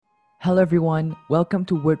Hello, everyone. Welcome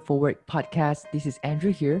to Word for Word podcast. This is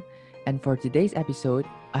Andrew here. And for today's episode,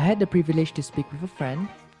 I had the privilege to speak with a friend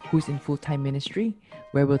who's in full time ministry,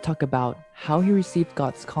 where we'll talk about how he received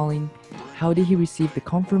God's calling, how did he receive the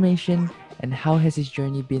confirmation, and how has his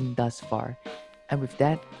journey been thus far. And with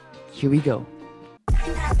that, here we go.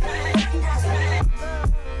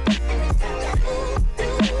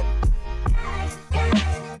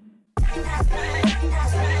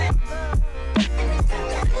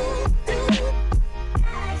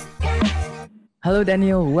 Hello,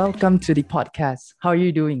 Daniel. Welcome to the podcast. How are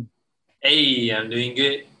you doing? Hey, I'm doing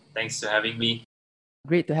good. Thanks for having me.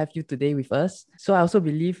 Great to have you today with us. So, I also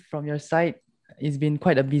believe from your side, it's been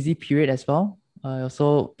quite a busy period as well.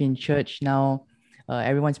 Also, in church now,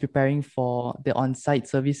 everyone's preparing for the on site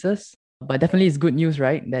services. But definitely, it's good news,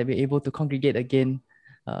 right? That we're able to congregate again,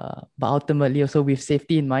 but ultimately also with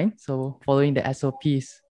safety in mind. So, following the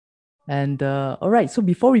SOPs. And all right, so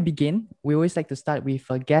before we begin, we always like to start with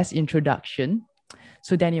a guest introduction.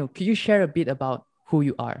 So, Daniel, could you share a bit about who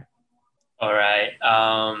you are? All right.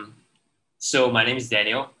 So my name is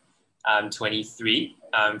Daniel. I'm 23.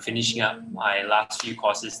 I'm finishing up my last few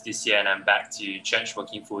courses this year and I'm back to church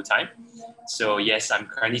working full-time. So yes, I'm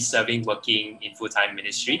currently working in full-time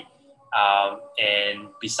ministry. And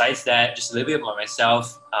besides that, just a little bit about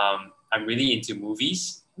myself. I'm really into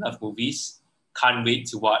movies, love movies. Can't wait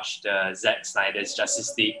to watch the Zack Snyder's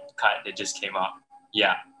Justice League cut that just came out.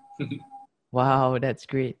 Yeah. Wow, that's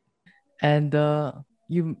great. And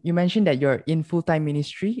you mentioned that you're in full-time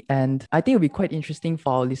ministry, and I think it'll be quite interesting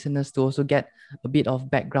for our listeners to also get a bit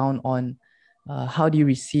of background on how do you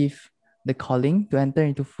receive the calling to enter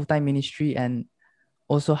into full-time ministry, and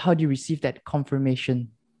also how do you receive that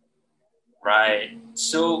confirmation? Right.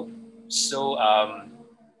 So I'm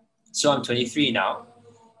 23 now,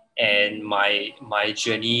 and my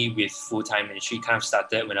journey with full-time ministry kind of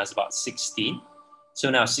started when I was about 16. So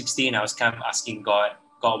now 16, I was kind of asking God,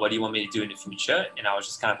 what do you want me to do in the future? And I was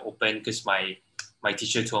just kind of open because my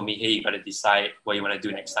teacher told me, hey, you got to decide what you want to do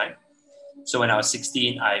next time. So when I was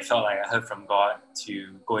 16, I felt like I heard from God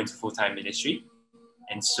to go into full-time ministry.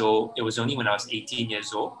 And so it was only when I was 18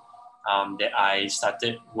 years old that I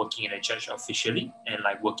started working in a church officially and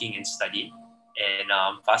like working and studying.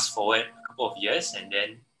 And fast forward a couple of years and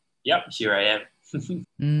then, yep, here I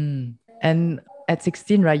am. And at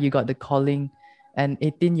 16, right, you got the calling, and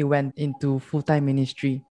 18, you went into full-time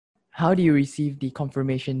ministry. How do you receive the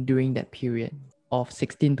confirmation during that period of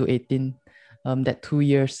 16 to 18, that 2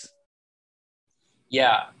 years?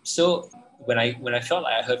 Yeah. So when I felt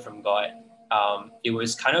like I heard from God,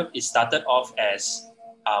 it started off as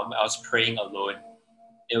I was praying alone.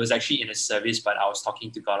 It was actually in a service, but I was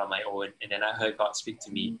talking to God on my own, and then I heard God speak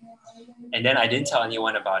to me, and then I didn't tell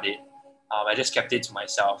anyone about it. I just kept it to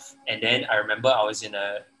myself. And then I remember I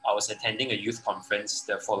was attending a youth conference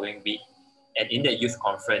the following week, and in that youth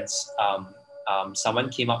conference, someone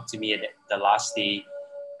came up to me at the last day.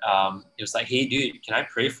 It was like, "Hey, dude, can I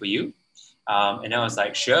pray for you?" And I was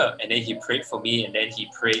like, "Sure." And then he prayed for me, and then he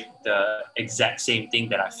prayed the exact same thing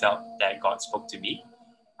that I felt that God spoke to me.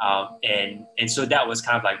 And so that was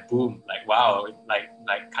kind of like boom, like wow,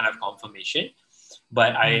 like kind of confirmation.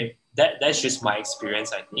 But that's just my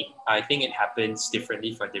experience. I think it happens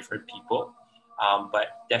differently for different people. But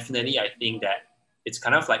definitely, I think that it's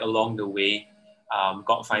kind of like along the way,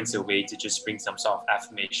 God finds a way to just bring some sort of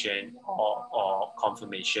affirmation or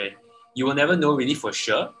confirmation. You will never know really for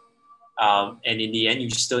sure. And in the end, you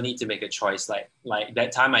still need to make a choice. Like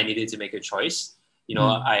that time, I needed to make a choice.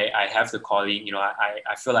 I have the calling.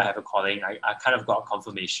 I feel I have a calling. I kind of got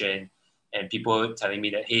confirmation and people telling me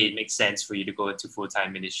that, hey, it makes sense for you to go into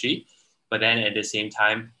full-time ministry. But then at the same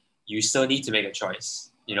time, you still need to make a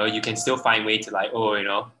choice. You can still find way to like,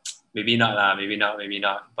 maybe not lah, maybe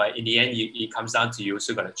not. But in the end, it comes down to you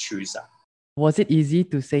also got to choose. Was it easy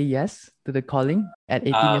to say yes to the calling at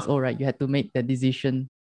 18 years old, right? You had to make the decision.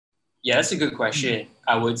 Yeah, that's a good question.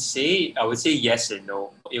 I would say yes and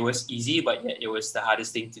no. It was easy, but yet it was the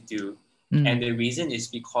hardest thing to do. And the reason is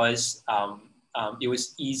because it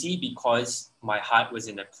was easy because my heart was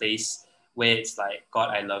in a place where it's like,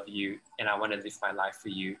 God, I love you and I want to live my life for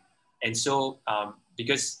you. And so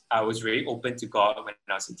because I was very open to God when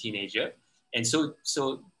I was a teenager, and so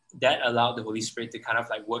that allowed the Holy Spirit to kind of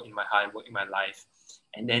like work in my heart and work in my life.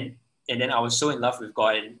 And then I was so in love with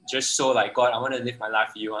God and just so like, God, I want to live my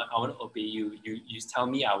life for you. I want to obey you. You tell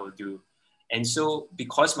me, I will do. And so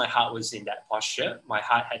because my heart was in that posture, my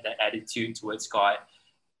heart had that attitude towards God,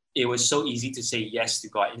 it was so easy to say yes to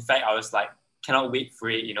God. In fact, I was like, cannot wait for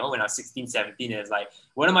it. When I was 16, 17, it's like,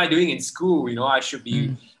 what am I doing in school? I should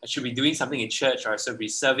be doing something in church, or I should be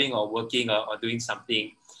serving or working or doing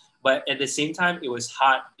something. But at the same time, it was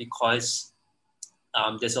hard because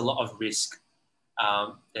there's a lot of risk.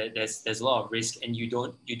 There's a lot of risk, and you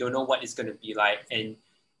don't know what it's going to be like, and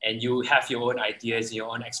you have your own ideas, your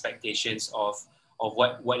own expectations of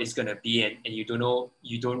what it's going to be, and you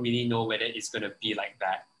don't really know whether it's going to be like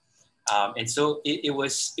that. And so it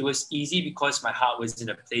was easy because my heart was in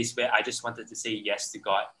a place where I just wanted to say yes to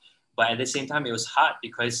God, but at the same time it was hard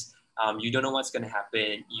because you don't know what's going to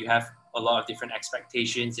happen. You have a lot of different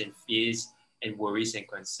expectations and fears and worries and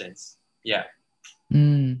concerns. Yeah.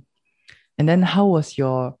 Mm. And then how was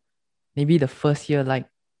your maybe the first year like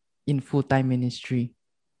in full-time ministry?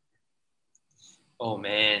 Oh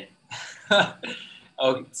man.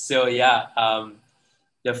 Oh, so yeah.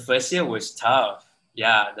 The first year was tough.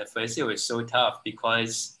 Yeah, the first year was so tough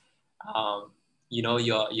because, um, you're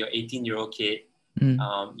 18-year-old kid.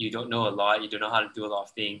 Mm. You don't know a lot. You don't know how to do a lot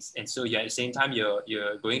of things, and so at the same time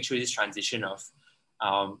you're going through this transition of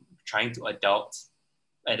trying to adult.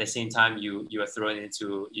 At the same time, you are thrown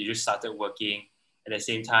into, you just started working. At the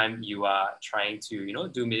same time, you are trying to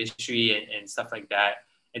do ministry and stuff like that,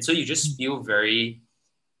 and so you just feel very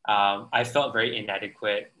I felt very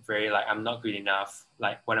inadequate, very like I'm not good enough.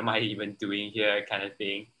 Like, what am I even doing here, kind of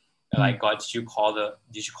thing. Mm. Like, God, did you call the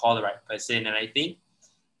right person? And I think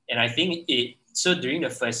it. So during the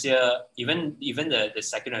first year, even the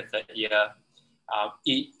second or third year,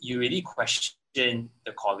 you really question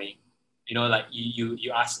the calling. Like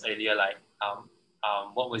you asked earlier, like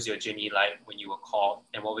what was your journey like when you were called,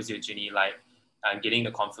 and what was your journey like getting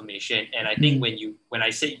the confirmation? And I think Mm. when I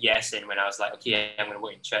said yes, and when I was like, okay, I'm going to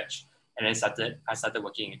work in church, and then I started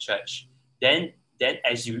working in church. Then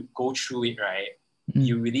as you go through it, right, Mm.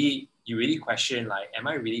 you really question, like, am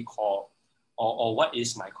I really called, or what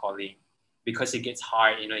is my calling? Because it gets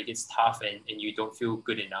hard, it gets tough, and you don't feel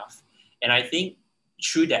good enough. And I think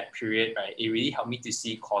through that period, right, it really helped me to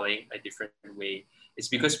see calling a different way. It's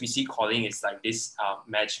because we see calling as like this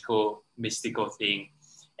magical, mystical thing,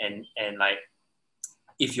 and like,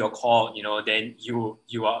 if you're called, then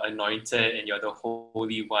you are anointed and you're the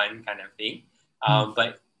holy one, kind of thing. Mm.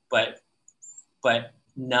 But but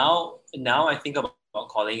now I think about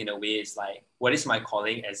calling in a way is like, what is my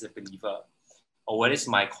calling as a believer, or what is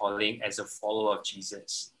my calling as a follower of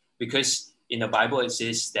Jesus? Because in the Bible it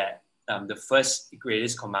says that the first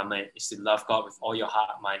greatest commandment is to love God with all your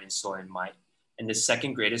heart, mind, and soul and mind, and the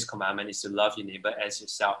second greatest commandment is to love your neighbor as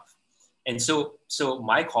yourself. And so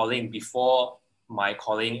my calling, before my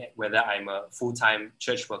calling, whether I'm a full-time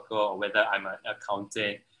church worker or whether I'm an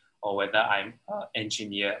accountant or whether I'm an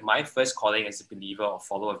engineer, my first calling as a believer or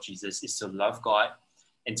follower of Jesus is to love God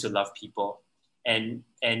and to love people. And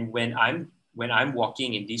when I'm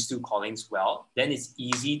walking in these two callings well, then it's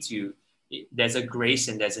easy to, there's a grace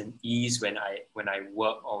and there's an ease when I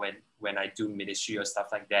work, or when I do ministry or stuff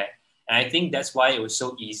like that. And I think that's why it was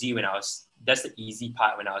so easy that's the easy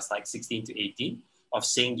part when I was like 16 to 18 of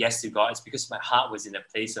saying yes to God. It's because my heart was in a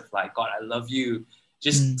place of like, God, I love you.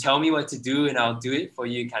 Just Mm. tell me what to do and I'll do it for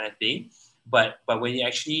you, kind of thing. But when you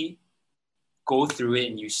actually go through it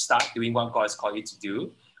and you start doing what God's called you to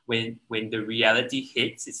do, when the reality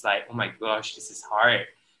hits, it's like, oh my gosh, this is hard.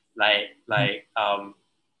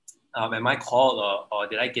 Am I called, or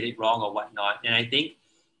did I get it wrong or whatnot? And I think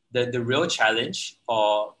the real challenge,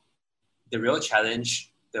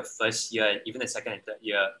 the first year and even the second and third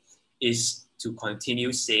year, is to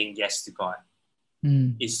continue saying yes to God,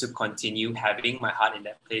 Mm. is to continue having my heart in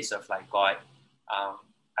that place of like, God, um,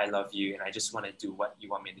 I love you and I just want to do what you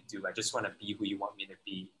want me to do. I just want to be who you want me to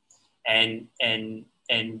be. And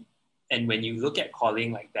when you look at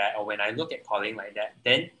calling like that, or when I look at calling like that,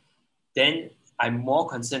 then I'm more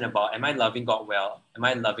concerned about, am I loving God well? Am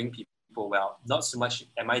I loving people well? Not so much,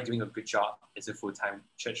 am I doing a good job as a full-time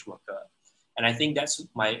church worker? And I think that's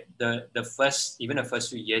the first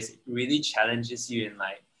few years, it really challenges you in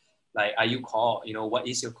like, are you called? What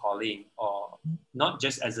is your calling? Or not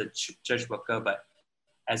just as a church worker, but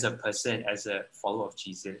as a person, as a follower of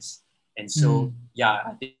Jesus. And so, Mm.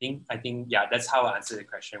 yeah, I think, yeah, that's how I answer the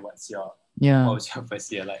question. What Yeah. was your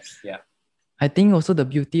first year like? Yeah. I think also the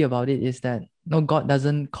beauty about it is that no, God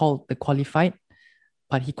doesn't call the qualified,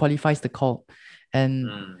 but He qualifies the called, and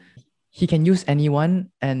Mm. He can use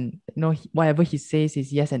anyone, and whatever He says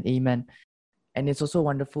is yes and amen. And it's also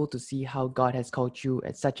wonderful to see how God has called you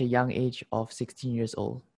at such a young age of 16 years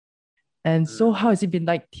old. And so, Mm. how has it been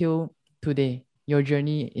like till today? Your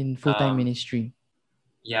journey in full-time Um, ministry.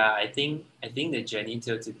 yeah, I think the journey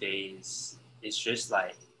till today is just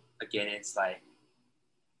like, again, it's like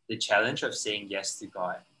the challenge of saying yes to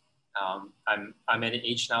God. I'm at an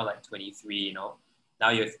age now like 23. Now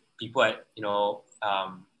you have people at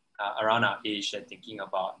around our age that thinking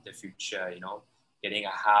about the future, getting a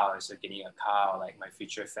house or getting a car, or like my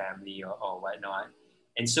future family or whatnot.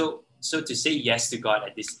 And so to say yes to God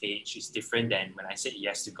at this age is different than when I said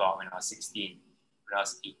yes to God when I was 16, when I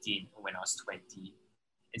was 18, or when I was 20.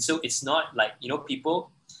 And so it's not like,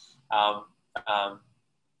 people, um, um,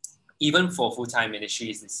 even for full-time ministry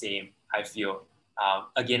is the same, I feel.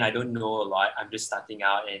 Again, I don't know a lot. I'm just starting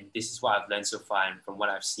out, and this is what I've learned so far, and from what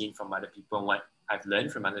I've seen from other people and what I've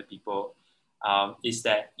learned from other people, is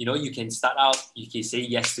that, you can start out, you can say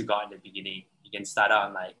yes to God in the beginning. You can start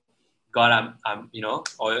out like, God,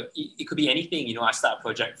 or it could be anything, I start a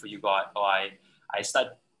project for you, God, or I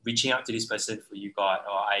start reaching out to this person for you, God,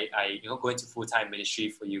 or I go into full-time ministry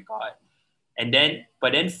for you, God.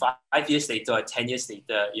 But then 5 years later or 10 years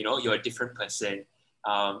later, you're a different person.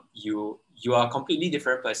 You are a completely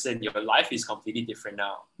different person. Your life is completely different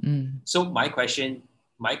now. So my question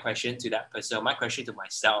to that person, my question to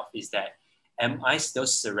myself is that, am I still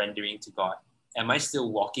surrendering to God? Am I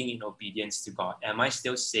still walking in obedience to God? Am I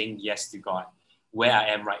still saying yes to God where I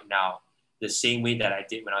am right now, the same way that I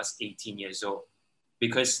did when I was 18 years old?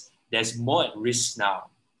 Because there's more at risk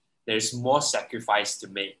now. There's more sacrifice to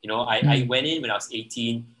make. I went in when I was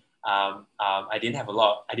 18. I didn't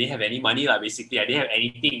have any money. Basically, I didn't have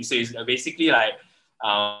anything. So it's basically like,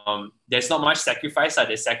 there's not much sacrifice.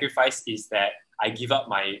 The sacrifice is that I give up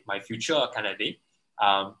my future kind of thing.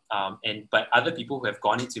 But other people who have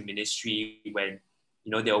gone into ministry when,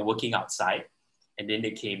 they were working outside and then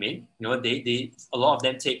they came in, they a lot of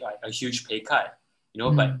them take like a huge pay cut,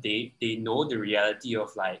 but they know the reality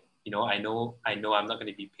of like, I know I'm not going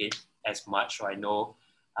to be paid as much, or I know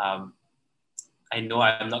I'm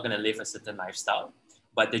not going to live a certain lifestyle,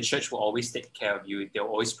 but the church will always take care of you. They'll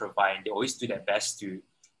always provide. They always do their best to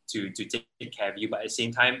take care of you. But at the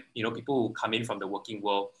same time, people who come in from the working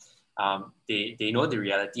world, they know the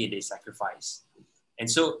reality and they sacrifice. And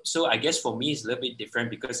so I guess for me, it's a little bit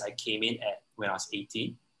different because I came in when I was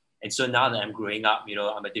 18. And so now that I'm growing up,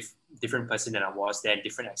 I'm a different person than I was then,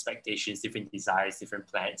 different expectations, different desires, different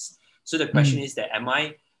plans. So the question is that,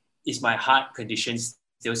 is my heart condition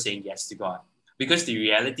still saying yes to God? Because the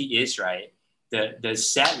reality is, right, the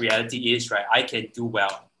sad reality is, right, I can do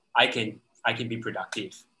well. I can be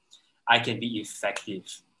productive. I can be effective.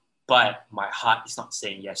 But my heart is not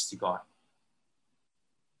saying yes to God.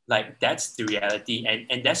 Like, that's the reality.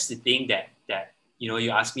 And that's the thing that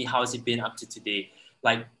you ask me, how has it been up to today?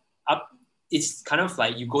 Like, it's kind of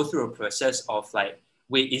like you go through a process of like,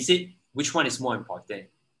 wait, which one is more important?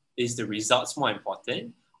 Is the results more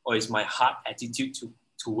important? Or is my heart attitude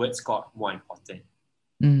towards God more important?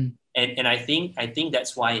 And I think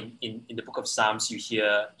that's why in the book of Psalms, you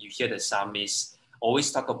hear the psalmist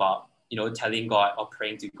always talk about, telling God or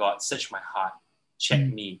praying to God, search my heart, check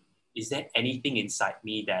me. Is there anything inside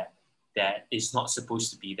me that is not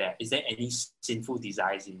supposed to be there? Is there any sinful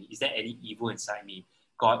desires in me? Is there any evil inside me?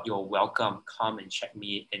 God, you're welcome. Come and check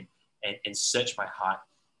me and search my heart.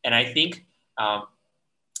 And I think,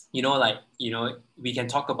 we can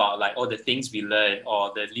talk about like all the things we learn,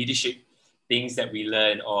 or the leadership things that we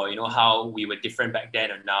learn, or, how we were different back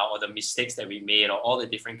then or now, or the mistakes that we made, or all the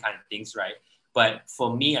different kind of things, right? But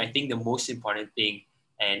for me, I think the most important thing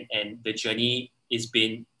and the journey has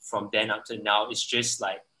been from then up to now is just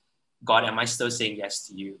like, God, am I still saying yes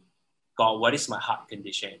to you? God, what is my heart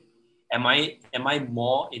condition? Am I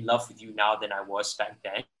more in love with you now than I was back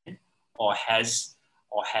then? Or has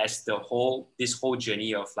this whole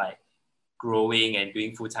journey of like growing and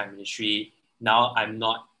doing full-time ministry, now I'm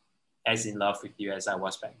not as in love with you as I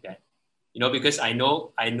was back then? Because I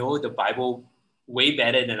know the Bible way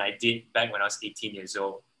better than I did back when I was 18 years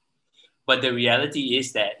old. But the reality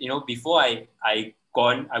is that, before I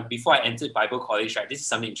entered Bible college, right? This is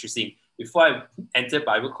something interesting. Before I entered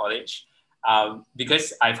Bible college,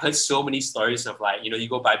 because I've heard so many stories of like, you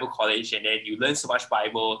go Bible college and then you learn so much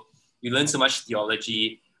Bible, you learn so much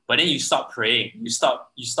theology, but then you stop praying, you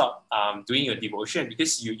stop doing your devotion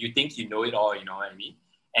because you think you know it all, you know what I mean?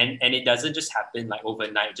 And it doesn't just happen like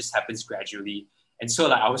overnight, it just happens gradually. And so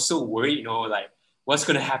like I was so worried, like what's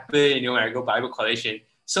gonna happen, when I go Bible college. And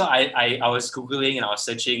so I was Googling and I was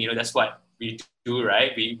searching, that's what we do,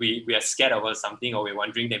 right? We are scared about something or we're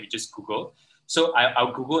wondering, then we just Google. So I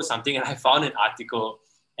Googled something and I found an article,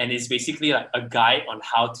 and it's basically like a guide on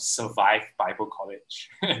how to survive Bible college.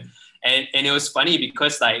 and it was funny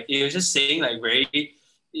because like it was just saying like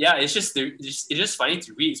it's just funny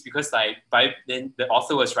to read. It's because like then the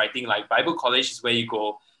author was writing like Bible college is where you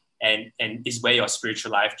go and is where your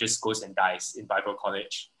spiritual life just goes and dies in Bible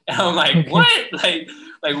college. And I'm like, okay. What? Like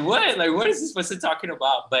what? Like what is this person talking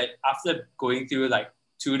about? But after going through like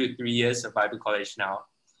 2 to 3 years of Bible college now,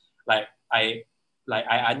 like I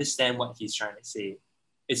understand what he's trying to say.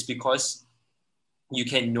 It's because you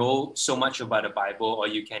can know so much about the Bible, or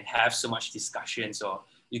you can have so much discussions, or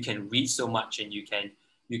you can read so much, and you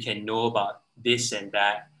can know about this and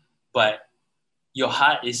that, but your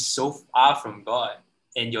heart is so far from God,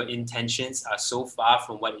 and your intentions are so far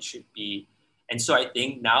from what it should be. And so I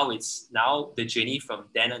think now the journey from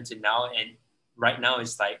then until now, and right now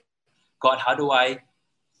is like, God, how do I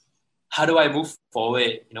move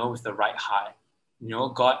forward, with the right heart?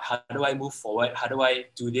 God, how do I move forward? How do I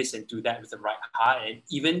do this and do that with the right heart? And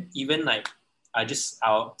even like,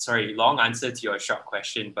 sorry, long answer to your short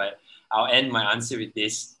question, but I'll end my answer with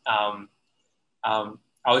this.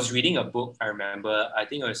 I was reading a book, I remember, I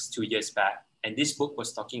think it was 2 years back. And this book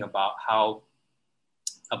was talking about how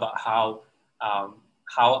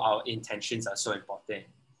our intentions are so important.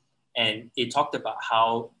 And it talked about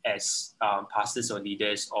how, as pastors or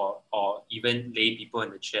leaders, or even lay people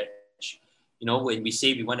in the church, when we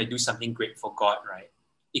say we want to do something great for God, right?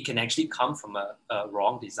 It can actually come from a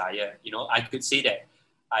wrong desire. I could say that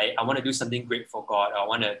I want to do something great for God, or I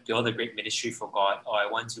want to build a great ministry for God, or I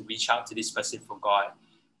want to reach out to this person for God.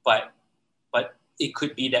 But it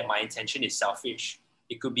could be that my intention is selfish.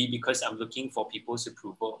 It could be because I'm looking for people's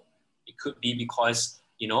approval. It could be because,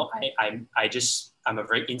 I'm a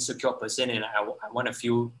very insecure person, and I want to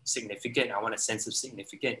feel significant. I want a sense of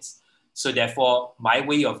significance. So therefore, my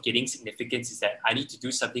way of getting significance is that I need to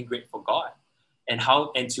do something great for God. And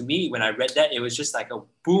to me, when I read that, it was just like a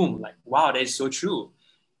boom, like, wow, that is so true.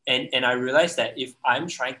 And I realized that if I'm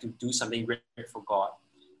trying to do something great for God,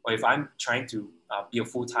 or if I'm trying to be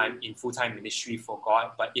full-time ministry for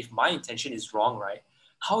God, but if my intention is wrong, right?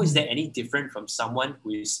 How is that any different from someone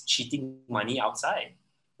who is cheating money outside?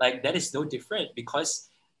 Like, that is no different, because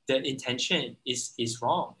the intention is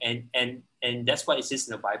wrong. And that's what it says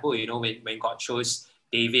in the Bible, when God chose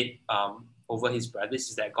David over his brothers,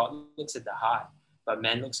 is that God looks at the heart, but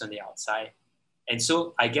man looks on the outside. And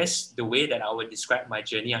so I guess the way that I would describe my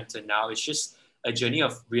journey until now is just a journey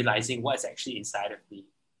of realizing what's actually inside of me.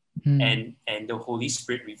 And the Holy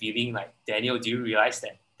Spirit revealing, like, Daniel, do you realize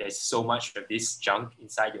that there's so much of this junk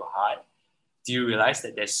inside your heart? Do you realize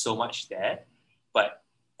that there's so much there? But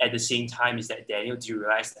at the same time, is that, Daniel, do you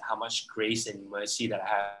realize that how much grace and mercy that I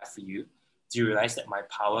have for you? Do you realize that my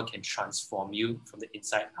power can transform you from the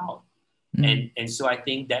inside out? And so I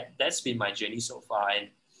think that's been my journey so far.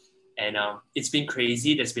 And it's been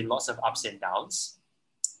crazy. There's been lots of ups and downs,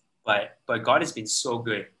 but God has been so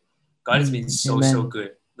good. God has been so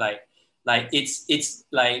good. Like it's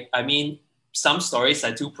like, I mean, some stories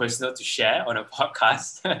are too personal to share on a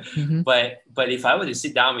podcast. But if I were to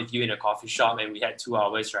sit down with you in a coffee shop and we had 2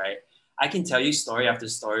 hours, right, I can tell you story after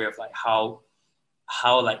story of like how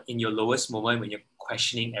like in your lowest moment, when you're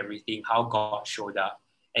questioning everything, how God showed up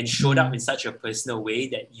in such a personal way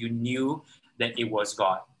that you knew that it was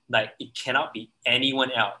God. Like, it cannot be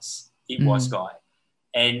anyone else. It was God.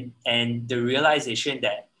 And the realization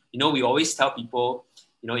that, we always tell people,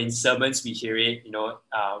 in sermons we hear it,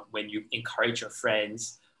 when you encourage your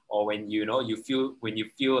friends, or when you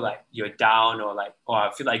feel like you're down, or like, oh,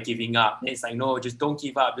 I feel like giving up. And it's like, no, just don't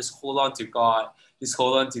give up. Just hold on to God. Just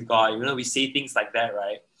hold on to God. We say things like that,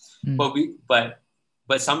 right?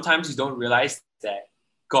 But sometimes you don't realize that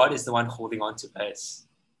God is the one holding on to us.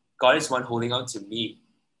 God is the one holding on to me,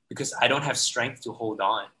 because I don't have strength to hold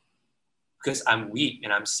on, because I'm weak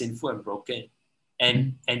and I'm sinful and broken.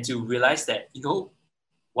 And to realize that,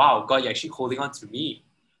 wow, God, you're actually holding on to me.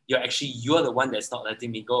 You're the one that's not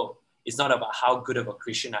letting me go. It's not about how good of a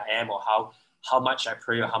Christian I am, or how much I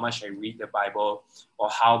pray, or how much I read the Bible, or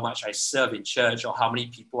how much I serve in church, or how many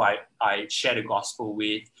people I share the gospel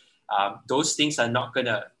with. Those things are not going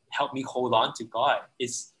to help me hold on to God.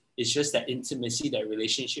 It's just that intimacy, that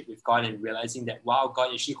relationship with God, and realizing that, wow, God,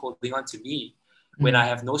 you're actually holding on to me when I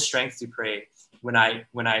have no strength to pray, when I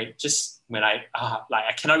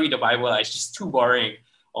cannot read the Bible, like, it's just too boring,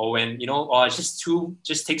 or when, or it's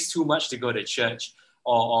just takes too much to go to church,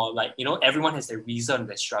 or like, everyone has their reason,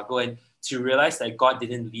 their struggle. And to realize that God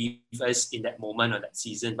didn't leave us in that moment or that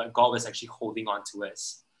season, but God was actually holding on to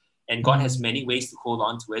us. And God has many ways to hold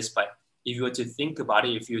on to us, but if you were to think about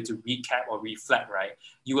it, if you were to recap or reflect, right,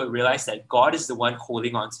 you would realize that God is the one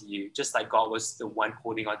holding on to you, just like God was the one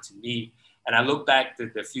holding on to me. And I look back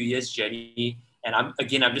to the few years journey, and I'm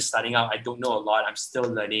just starting out. I don't know a lot. I'm still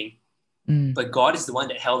learning. But God is the one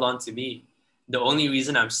that held on to me. The only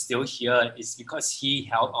reason I'm still here is because He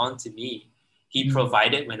held on to me. He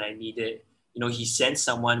provided when I needed. He sent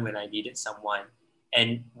someone when I needed someone.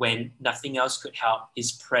 And when nothing else could help,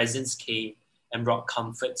 His presence came and brought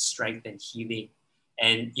comfort, strength, and healing.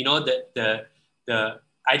 And the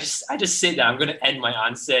I just said that I'm gonna end my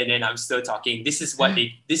answer and then I'm still talking. This is what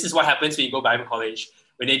happens when you go Bible college.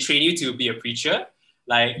 When they train you to be a preacher,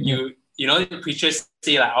 like Yeah. the preachers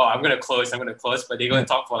say like, oh, I'm gonna close, but they're gonna Yeah.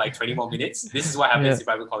 talk for like 20 more minutes. This is what happens Yeah. in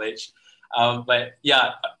Bible college. But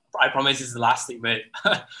yeah, I promise this is the last statement.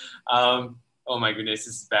 Oh my goodness,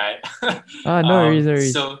 this is bad. No worries, no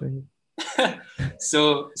worries.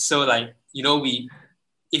 So so like we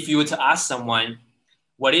if you were to ask someone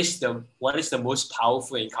what is the most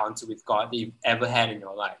powerful encounter with God that you've ever had in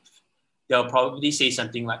your life, they'll probably say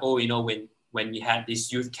something like, oh, when we had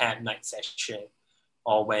this youth camp night session,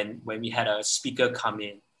 or when we had a speaker come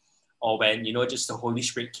in, or when just the Holy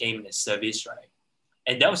Spirit came in the service, right?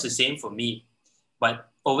 And that was the same for me. But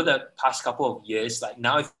over the past couple of years, like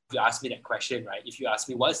now, if you ask me that question, right? If you ask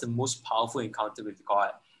me what is the most powerful encounter with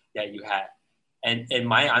God that you had, and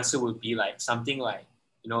my answer would be like something like,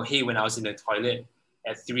 hey, when I was in the toilet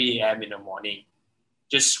at 3 a.m. in the morning,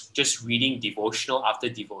 just reading devotional after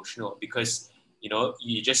devotional, because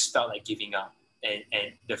you just felt like giving up, and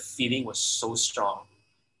the feeling was so strong,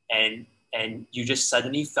 and you just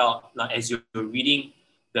suddenly felt like as you're reading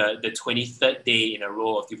the 23rd day in a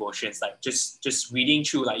row of devotions, like just reading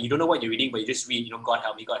through, like you don't know what you're reading, but you just read, God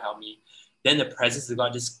help me, God help me. Then the presence of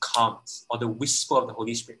God just comes, or the whisper of the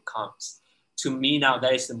Holy Spirit comes. To me now,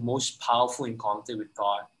 that is the most powerful encounter with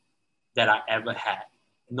God that I ever had.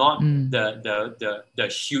 Not Mm. the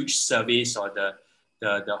huge service, or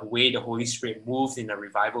the way the Holy Spirit moved in a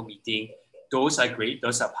revival meeting. Those are great,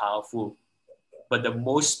 those are powerful. But the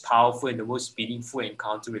most powerful and the most meaningful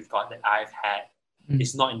encounter with God that I've had Mm.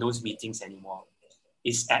 is not in those meetings anymore.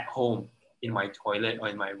 It's at home, in my toilet or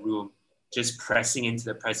in my room, just pressing into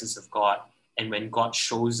the presence of God. And when God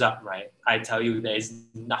shows up, right, I tell you, there is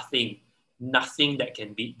nothing that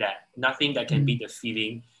can beat that. Nothing that can Mm. beat the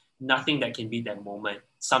feeling. Nothing that can beat that moment.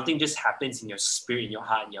 Something just happens in your spirit, in your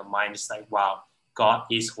heart, in your mind. It's like, wow, God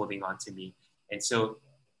is holding on to me. And so,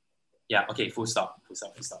 yeah, okay, full stop.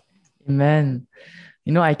 Amen.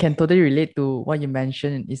 I can totally relate to what you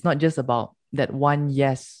mentioned. It's not just about that one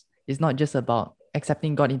yes. It's not just about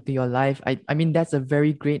accepting God into your life. I mean, that's a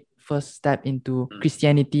very great first step into Mm,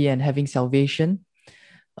 Christianity and having salvation.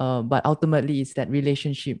 But ultimately, it's that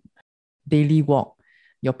relationship, daily walk,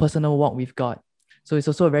 your personal walk with God. So it's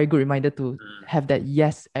also a very good reminder to mm, have that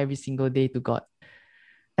yes every single day to God.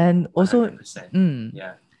 And also, 100%. mm,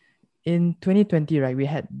 Yeah. in 2020, right, we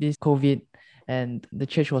had this COVID, and the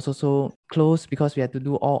church was also closed because we had to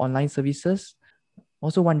do all online services.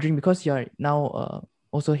 Also wondering, because you're now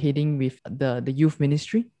also heading with the youth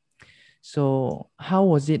ministry. So how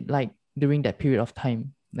was it like during that period of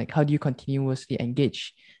time? Like, how do you continuously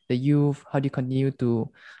engage the youth? How do you continue to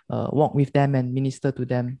walk with them and minister to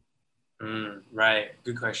them? Right.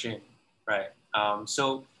 Good question. Right. I'm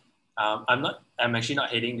actually not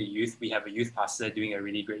heading the youth. We have a youth pastor doing a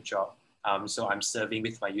really great job. So I'm serving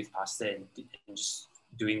with my youth pastor, and just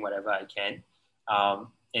doing whatever I can.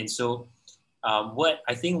 And so, what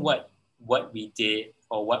I think what we did,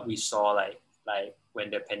 or what we saw, like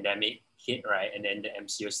when the pandemic hit, right, and then the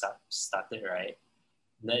MCO started, right.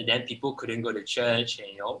 Then people couldn't go to church,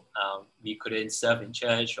 and we couldn't serve in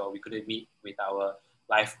church, or we couldn't meet with our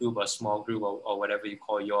life group or small group, or whatever you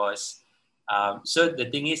call yours. So the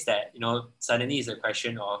thing is that suddenly it's a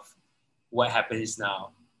question of what happens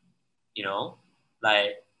now, you know,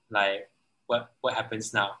 like what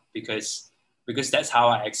happens now, because that's how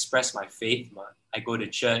I express my faith, man. I go to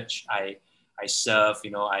church, I serve,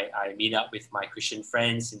 I meet up with my Christian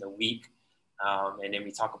friends in the week, and then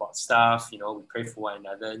we talk about stuff, we pray for one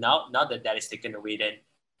another. Now that is taken away, then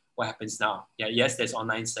what happens now? Yeah, yes, there's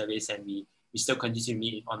online service, and we still continue to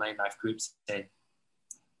meet in online life groups,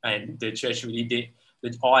 and the church really did.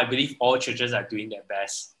 I believe all churches are doing their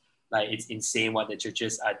best. Like, it's insane what the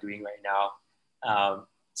churches are doing right now.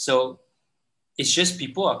 So it's just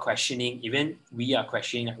people are questioning. Even we are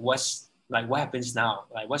questioning, what happens now?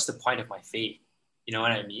 Like, what's the point of my faith? You know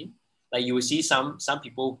what I mean? Like, you will see some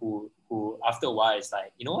people who after a while is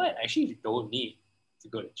like, you know what? I actually don't need to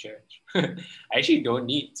go to church. I don't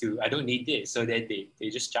need this. So then they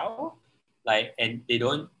just chow. Like, and they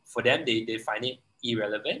don't, for them, they find it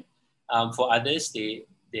irrelevant. For others, they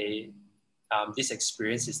this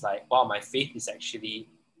experience is like, wow, my faith is actually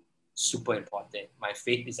super important. My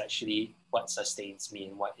faith is actually what sustains me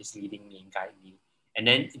and what is leading me and guiding me. And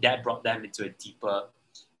then that brought them into a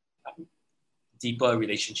deeper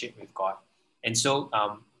relationship with God. And so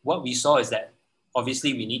what we saw is that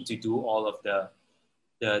obviously we need to do all of the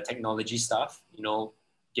technology stuff,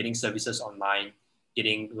 getting services online,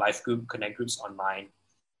 getting life group, connect groups online,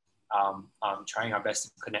 trying our best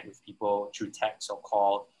to connect with people through text or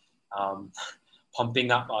call. Um,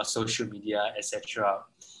 pumping up our social media, etc.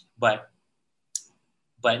 But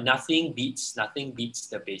nothing beats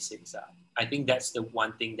the basics. I think that's the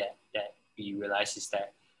one thing that we realize is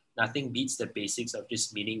that nothing beats the basics of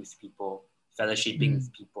just meeting with people, fellowshipping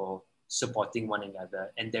with people, supporting one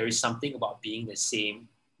another. And there is something about being in the same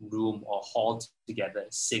room or hall together,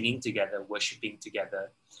 singing together, worshiping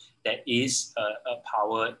together, that is a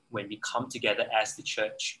power when we come together as the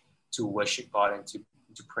church to worship God and to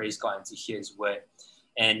praise God and to hear His word.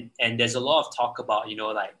 And there's a lot of talk about,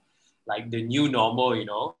 like the new normal,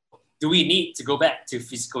 do we need to go back to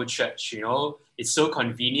physical church? It's so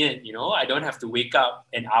convenient, I don't have to wake up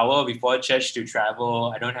an hour before church to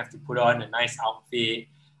travel. I don't have to put on a nice outfit.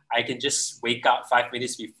 I can just wake up 5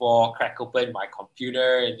 minutes before, crack open my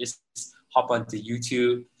computer and just hop onto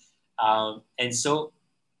YouTube. And so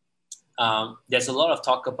there's a lot of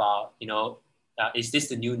talk about, is this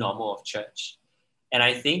the new normal of church? And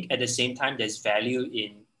I think at the same time, there's value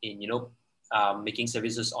in making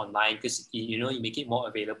services online because, you make it more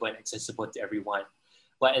available and accessible to everyone.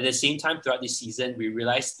 But at the same time, throughout this season, we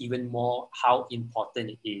realized even more how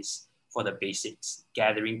important it is for the basics,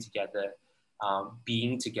 gathering together,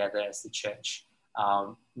 being together as the church,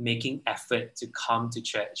 making effort to come to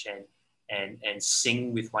church and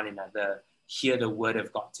sing with one another, hear the word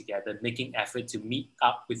of God together, making effort to meet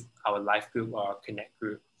up with our life group or our connect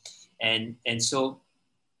group. And so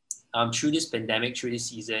through this pandemic, through this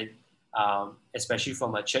season, especially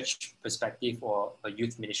from a church perspective or a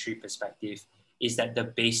youth ministry perspective, is that the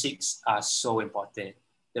basics are so important.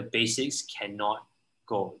 The basics cannot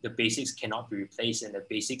go. The basics cannot be replaced. And the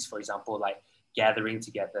basics, for example, like gathering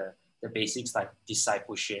together, the basics like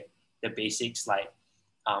discipleship, the basics like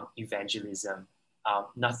evangelism,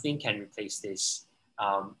 nothing can replace this.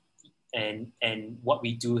 And what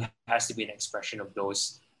we do has to be an expression of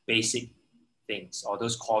those basic things or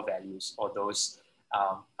those core values or those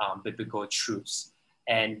biblical truths.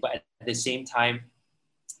 But at the same time,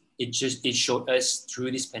 it showed us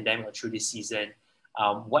through this pandemic or through this season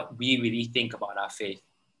what we really think about our faith,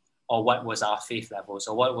 or what was our faith levels,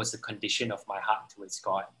 or what was the condition of my heart towards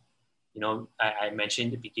God. I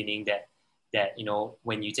mentioned in the beginning that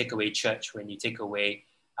when you take away church, when you take away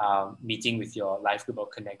meeting with your life group or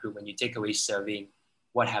connect group, when you take away serving,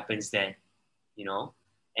 what happens then?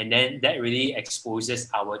 And then that really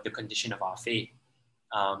exposes the condition of our faith.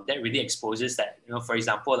 That really exposes that, for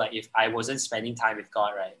example, like if I wasn't spending time with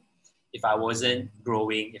God, right? If I wasn't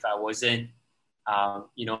growing, if I wasn't,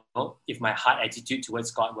 if my heart attitude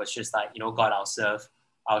towards God was just like, God, I'll serve,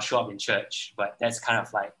 I'll show up in church, but that's kind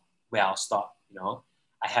of like where I'll stop.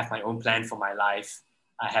 I have my own plan for my life.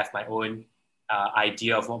 I have my own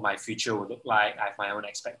idea of what my future will look like. I have my own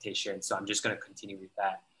expectations. So I'm just going to continue with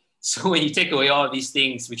that. So when you take away all of these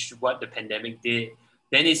things, which is what the pandemic did,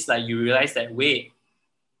 then it's like you realize that, wait,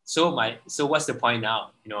 so what's the point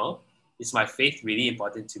now? Is my faith really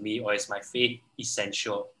important to me, or is my faith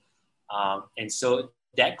essential? And so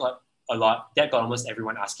that got almost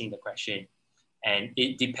everyone asking the question, and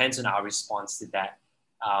it depends on our response to that.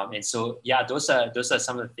 And so, yeah, those are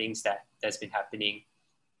some of the things that's been happening,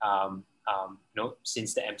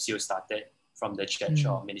 since the MCO started from the church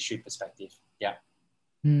or ministry perspective. Yeah.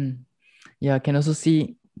 Yeah, I can also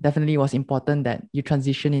see definitely was important that you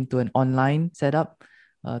transition into an online setup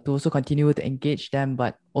to also continue to engage them,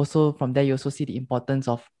 but also from there you also see the importance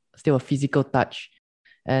of still a physical touch.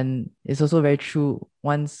 And it's also very true,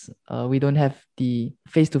 once we don't have the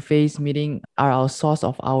face-to-face meeting, are our source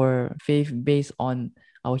of our faith based on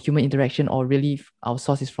our human interaction, or really our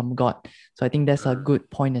source is from God? So I think that's a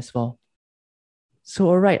good point as well. So,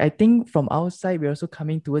 all right, I think from our side, we're also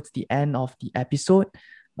coming towards the end of the episode.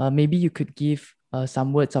 Maybe you could give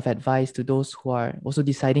some words of advice to those who are also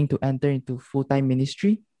deciding to enter into full-time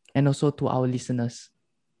ministry, and also to our listeners.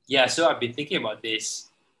 Yeah, so I've been thinking about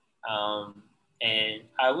this, and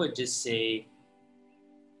I would just say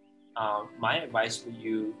my advice to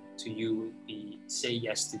you would be, say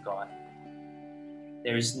yes to God.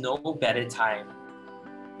 There is no better time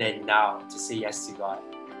than now to say yes to God.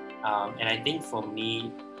 And I think for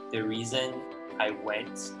me, the reason I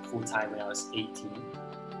went full-time when I was 18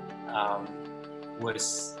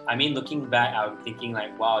 was, looking back, I'm thinking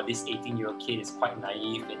like, wow, this 18-year-old kid is quite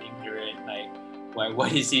naive and ignorant. Like,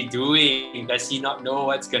 what is he doing? Does he not know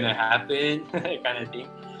what's going to happen? Kind of thing.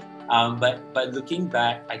 But looking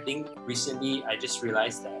back, I think recently I just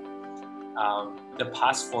realized that the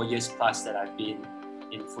past 4 years plus that I've been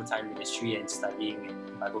in full-time ministry and studying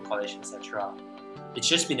in Bible college, etc., it's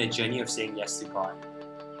just been a journey of saying yes to God.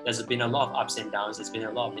 There's been a lot of ups and downs. There's been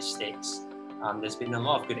a lot of mistakes. There's been a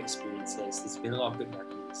lot of good experiences. There's been a lot of good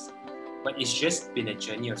memories. But it's just been a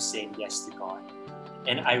journey of saying yes to God.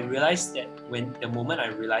 And I realized that the moment I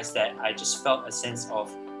realized that, I just felt a sense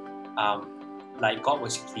of like God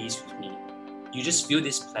was pleased with me. You just feel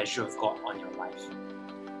this pleasure of God on your life.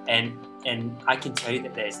 And I can tell you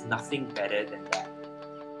that there is nothing better than that,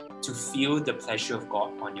 to feel the pleasure of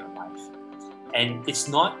God on your life. And it's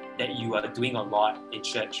not that you are doing a lot in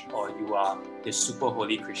church or you are the super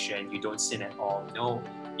holy Christian, you don't sin at all. No,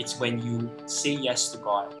 it's when you say yes to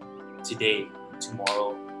God today,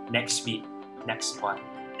 tomorrow, next week, next month,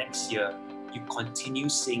 next year. You continue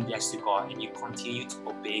saying yes to God and you continue to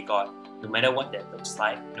obey God, no matter what that looks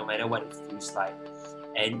like, no matter what it feels like.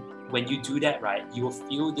 And when you do that, right, you will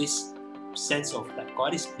feel this sense of that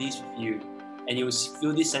God is pleased with you. And you will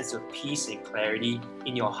feel this sense of peace and clarity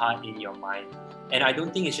in your heart, in your mind. And I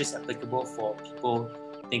don't think it's just applicable for people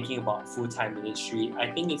thinking about full-time ministry.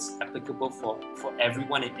 I think it's applicable for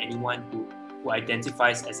everyone and anyone who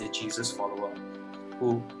identifies as a Jesus follower,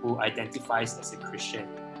 who identifies as a Christian.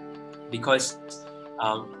 Because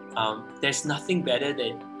there's nothing better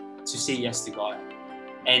than to say yes to God.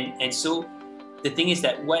 And so the thing is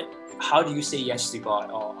that how do you say yes to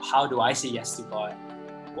God? Or how do I say yes to God?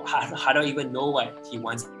 How do I even know what He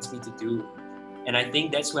wants me to do? And I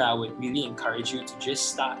think that's where I would really encourage you to just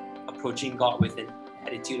start approaching God with an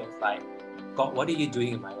attitude of like, God, what are you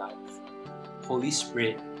doing in my life? Holy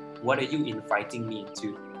Spirit, what are you inviting me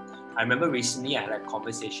into? I remember recently I had a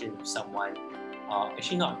conversation with someone,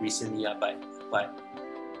 actually not recently, but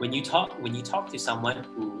when you talk to someone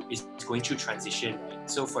who is going through transition, right?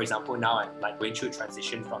 So for example, now I'm like going through a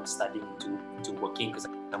transition from studying to working because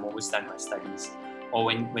I'm almost done my studies. Or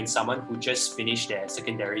when someone who just finished their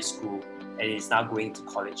secondary school and is now going to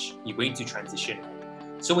college, you're going to transition,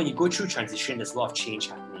 right? So when you go through transition, there's a lot of change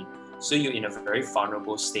happening. So you're in a very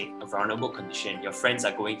vulnerable state, a vulnerable condition. Your friends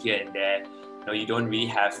are going here and there. You don't really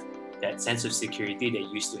have that sense of security that you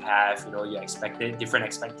used to have. You're expected different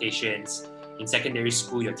expectations. In secondary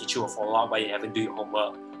school, your teacher will follow up why you haven't do your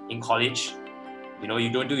homework. In college, you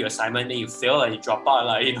don't do your assignment, then you fail and you drop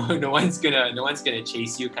out. No one's gonna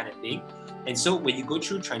chase you, kind of thing. And so when you go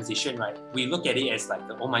through transition, right, we look at it as like,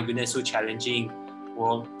 oh my goodness, so challenging.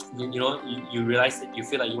 Or you realize that you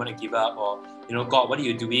feel like you want to give up, or God, what are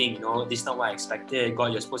you doing? This is not what I expected.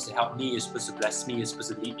 God, you're supposed to help me. You're supposed to bless me. You're supposed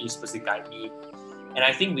to lead me. You're supposed to guide me. And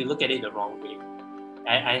I think we look at it the wrong way.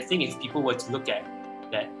 And I think if people were to look at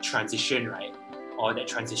that transition, right, or that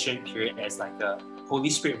transition period as like a Holy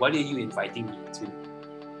Spirit, what are you inviting me to?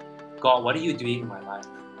 God, what are you doing in my life?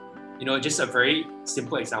 Just a very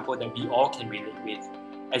simple example that we all can relate with.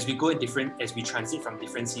 As we transit from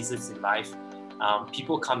different seasons in life,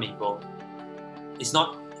 people come and go. It's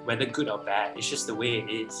not whether good or bad, it's just the way it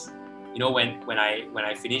is. When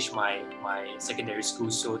I finished my secondary school,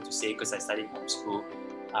 so to say, because I studied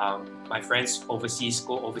homeschool, my friends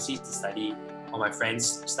go overseas to study, or my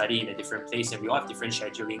friends study in a different place, and we all have different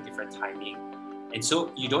scheduling, different timing. And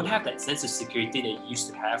so you don't have that sense of security that you used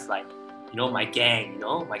to have, like, my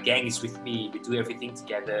gang is with me, we do everything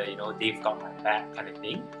together, they've got my back, kind of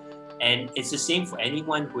thing. And it's the same for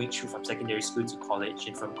anyone going through from secondary school to college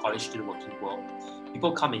and from college to the working world.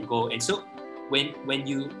 People come and go. And so when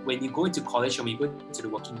you go into college and when you go into the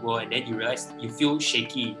working world, and then you realize you feel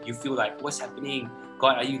shaky, you feel like, what's happening?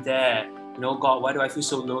 God, are you there? God, why do I feel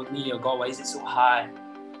so lonely? Or God, why is it so hard?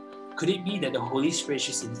 Could it be that the Holy Spirit is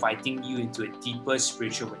just inviting you into a deeper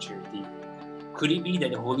spiritual maturity? Could it be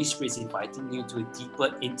that the Holy Spirit is inviting you to a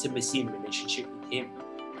deeper intimacy and relationship with Him?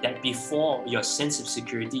 That before, your sense of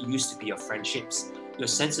security used to be your friendships. Your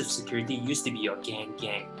sense of security used to be your gang.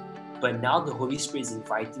 But now the Holy Spirit is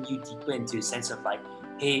inviting you deeper into a sense of like,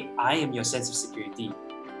 hey, I am your sense of security.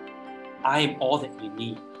 I am all that you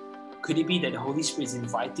need. Could it be that the Holy Spirit is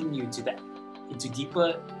inviting you to that,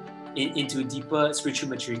 into a deeper spiritual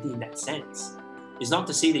maturity in that sense? It's not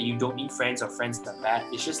to say that you don't need friends or friends are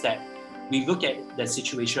bad. It's just that we look at that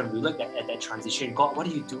situation, we look at that transition. God, what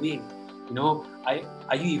are you doing?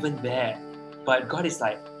 Are you even there? But God is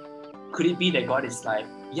like, could it be that God is like,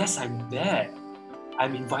 yes, I'm there.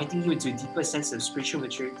 I'm inviting you into a deeper sense of spiritual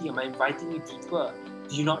maturity. Am I inviting you deeper?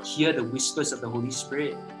 Do you not hear the whispers of the Holy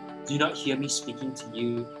Spirit? Do you not hear me speaking to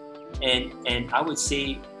you? And I would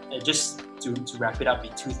say, just to wrap it up,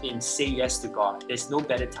 be two things. Say yes to God. There's no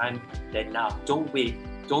better time than now. Don't wait.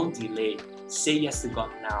 Don't delay. Say yes to God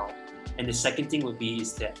now. And the second thing would be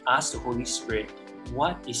is to ask the Holy Spirit,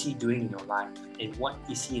 what is He doing in your life? And what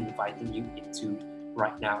is He inviting you into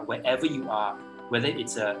right now? Wherever you are, whether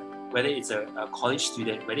it's a college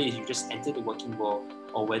student, whether you just entered the working world,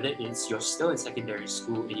 or whether it's you're still in secondary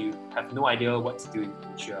school and you have no idea what to do in the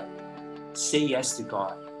future, say yes to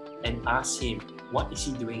God and ask Him, what is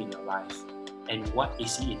He doing in your life? And what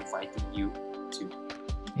is He inviting you to?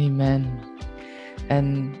 Amen.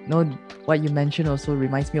 And what you mentioned also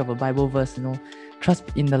reminds me of a Bible verse, trust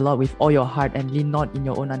in the Lord with all your heart and lean not in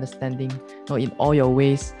your own understanding. In all your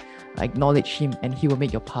ways, acknowledge Him and He will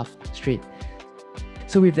make your path straight.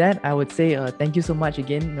 So with that, I would say thank you so much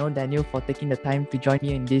again, Daniel, for taking the time to join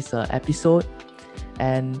me in this episode.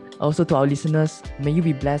 And also to our listeners, may you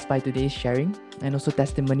be blessed by today's sharing and also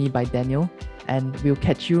testimony by Daniel. And we'll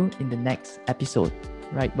catch you in the next episode.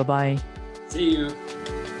 Right, bye-bye. See you.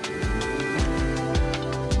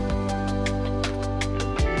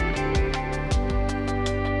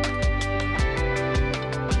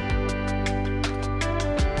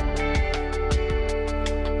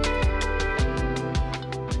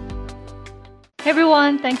 Hey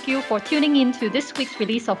everyone, thank you for tuning in to this week's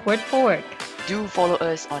release of Word for Work. Do follow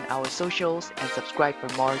us on our socials and subscribe for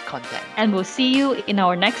more content. And we'll see you in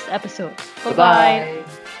our next episode. Bye-bye.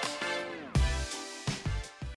 Bye-bye.